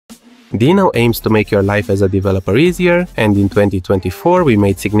Deno aims to make your life as a developer easier, and in 2024 we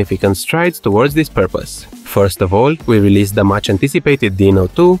made significant strides towards this purpose. First of all, we released the much anticipated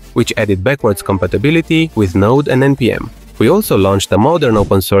Deno 2, which added backwards compatibility with Node and NPM. We also launched a modern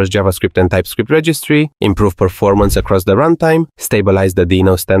open-source JavaScript and TypeScript registry, improved performance across the runtime, stabilized the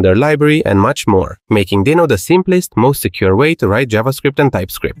Deno standard library, and much more, making Deno the simplest, most secure way to write JavaScript and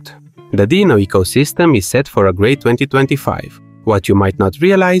TypeScript. The Deno ecosystem is set for a great 2025. What you might not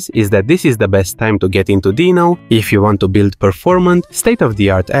realize is that this is the best time to get into Deno if you want to build performant,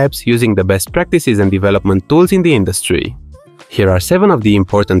 state-of-the-art apps using the best practices and development tools in the industry. Here are 7 of the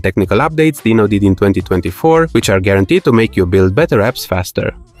important technical updates Deno did in 2024, which are guaranteed to make you build better apps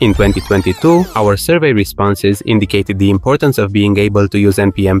faster. In 2022, our survey responses indicated the importance of being able to use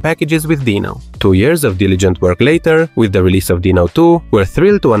NPM packages with Deno. 2 years of diligent work later, with the release of Deno 2, we're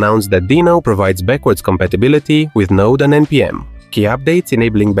thrilled to announce that Deno provides backwards compatibility with Node and NPM. Key updates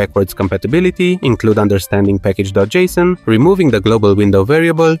enabling backwards compatibility include understanding package.json, removing the global window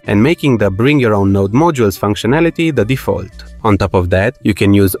variable, and making the Bring Your Own Node modules functionality the default. On top of that, you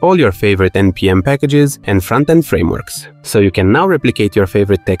can use all your favorite NPM packages and front-end frameworks. So you can now replicate your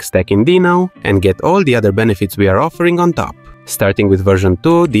favorite tech stack in Deno and get all the other benefits we are offering on top. Starting with version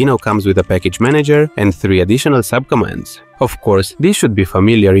 2, Deno comes with a package manager and 3 additional subcommands. Of course, these should be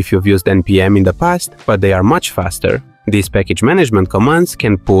familiar if you've used NPM in the past, but they are much faster. These package management commands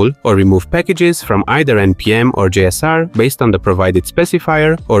can pull or remove packages from either NPM or JSR based on the provided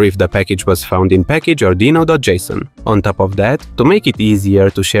specifier or if the package was found in package or deno.json. On top of that, to make it easier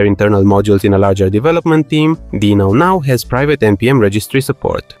to share internal modules in a larger development team, Deno now has private NPM registry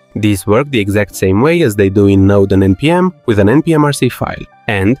support. These work the exact same way as they do in Node and NPM with an npm-rc file.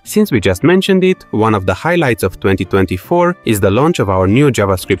 And, since we just mentioned it, one of the highlights of 2024 is the launch of our new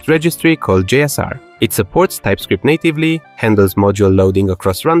JavaScript registry called JSR. It supports TypeScript natively, handles module loading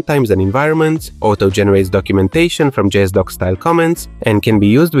across runtimes and environments, auto-generates documentation from JSDoc-style comments, and can be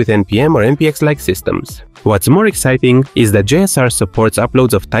used with NPM or NPX-like systems. What's more exciting is that JSR supports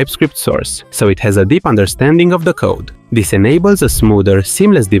uploads of TypeScript source, so it has a deep understanding of the code. This enables a smoother,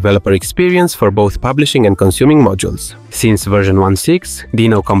 seamless developer experience for both publishing and consuming modules. Since version 1.6,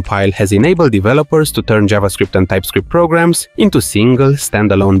 Deno Compile has enabled developers to turn JavaScript and TypeScript programs into single,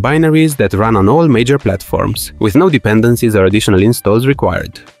 standalone binaries that run on all major platforms, with no dependencies or additional installs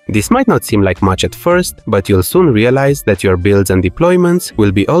required. This might not seem like much at first, but you'll soon realize that your builds and deployments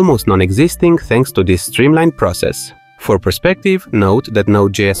will be almost non-existing thanks to this streamlined process. For perspective, note that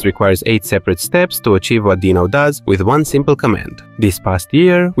Node.js requires 8 separate steps to achieve what Deno does with one simple command. This past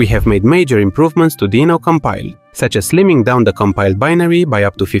year, we have made major improvements to Deno Compile, such as slimming down the compiled binary by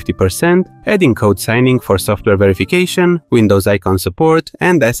up to 50%, adding code signing for software verification, Windows icon support,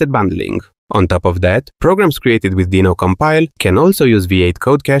 and asset bundling. On top of that, programs created with Deno Compile can also use V8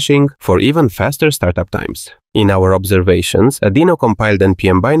 code caching for even faster startup times. In our observations, a Deno compiled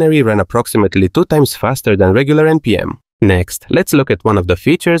NPM binary ran approximately 2 times faster than regular NPM. Next, let's look at one of the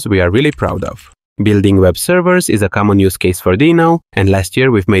features we are really proud of. Building web servers is a common use case for Deno, and last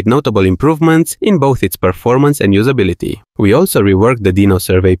year we've made notable improvements in both its performance and usability. We also reworked the Deno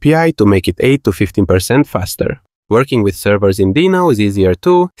Serve API to make it 8 to 15% faster. Working with servers in Deno is easier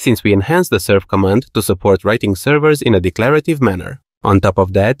too, since we enhanced the serve command to support writing servers in a declarative manner. On top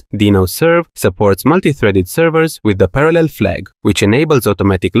of that, Deno Serve supports multi-threaded servers with the parallel flag, which enables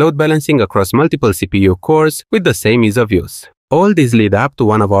automatic load balancing across multiple CPU cores with the same ease of use. All these lead up to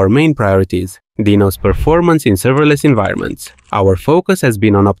one of our main priorities, Deno's performance in serverless environments. Our focus has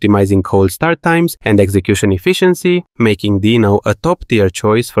been on optimizing cold start times and execution efficiency, making Deno a top-tier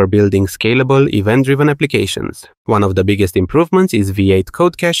choice for building scalable, event-driven applications. One of the biggest improvements is V8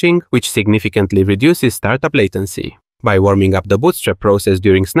 code caching, which significantly reduces startup latency. By warming up the bootstrap process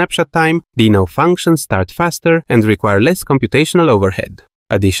during snapshot time, Deno functions start faster and require less computational overhead.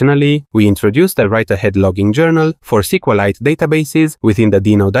 Additionally, we introduced a write-ahead logging journal for SQLite databases within the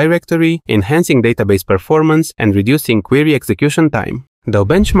Deno directory, enhancing database performance and reducing query execution time. Though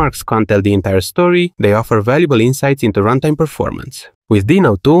benchmarks can't tell the entire story, they offer valuable insights into runtime performance. With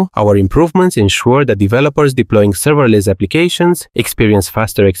Deno 2, our improvements ensure that developers deploying serverless applications experience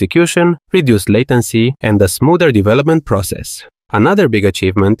faster execution, reduced latency, and a smoother development process. Another big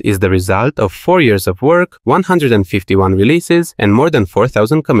achievement is the result of 4 years of work, 151 releases, and more than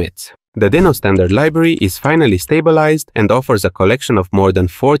 4,000 commits. The Deno standard library is finally stabilized and offers a collection of more than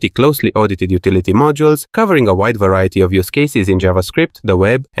 40 closely audited utility modules covering a wide variety of use cases in JavaScript, the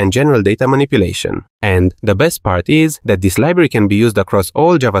web, and general data manipulation. And the best part is that this library can be used across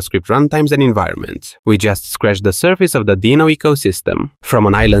all JavaScript runtimes and environments. We just scratched the surface of the Deno ecosystem. From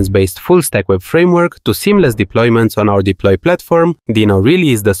an islands-based full-stack web framework to seamless deployments on our deploy platform, Deno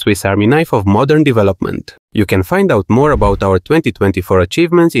really is the Swiss Army knife of modern development. You can find out more about our 2024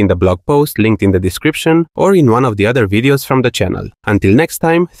 achievements in the blog post linked in the description or in one of the other videos from the channel. Until next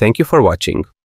time, thank you for watching.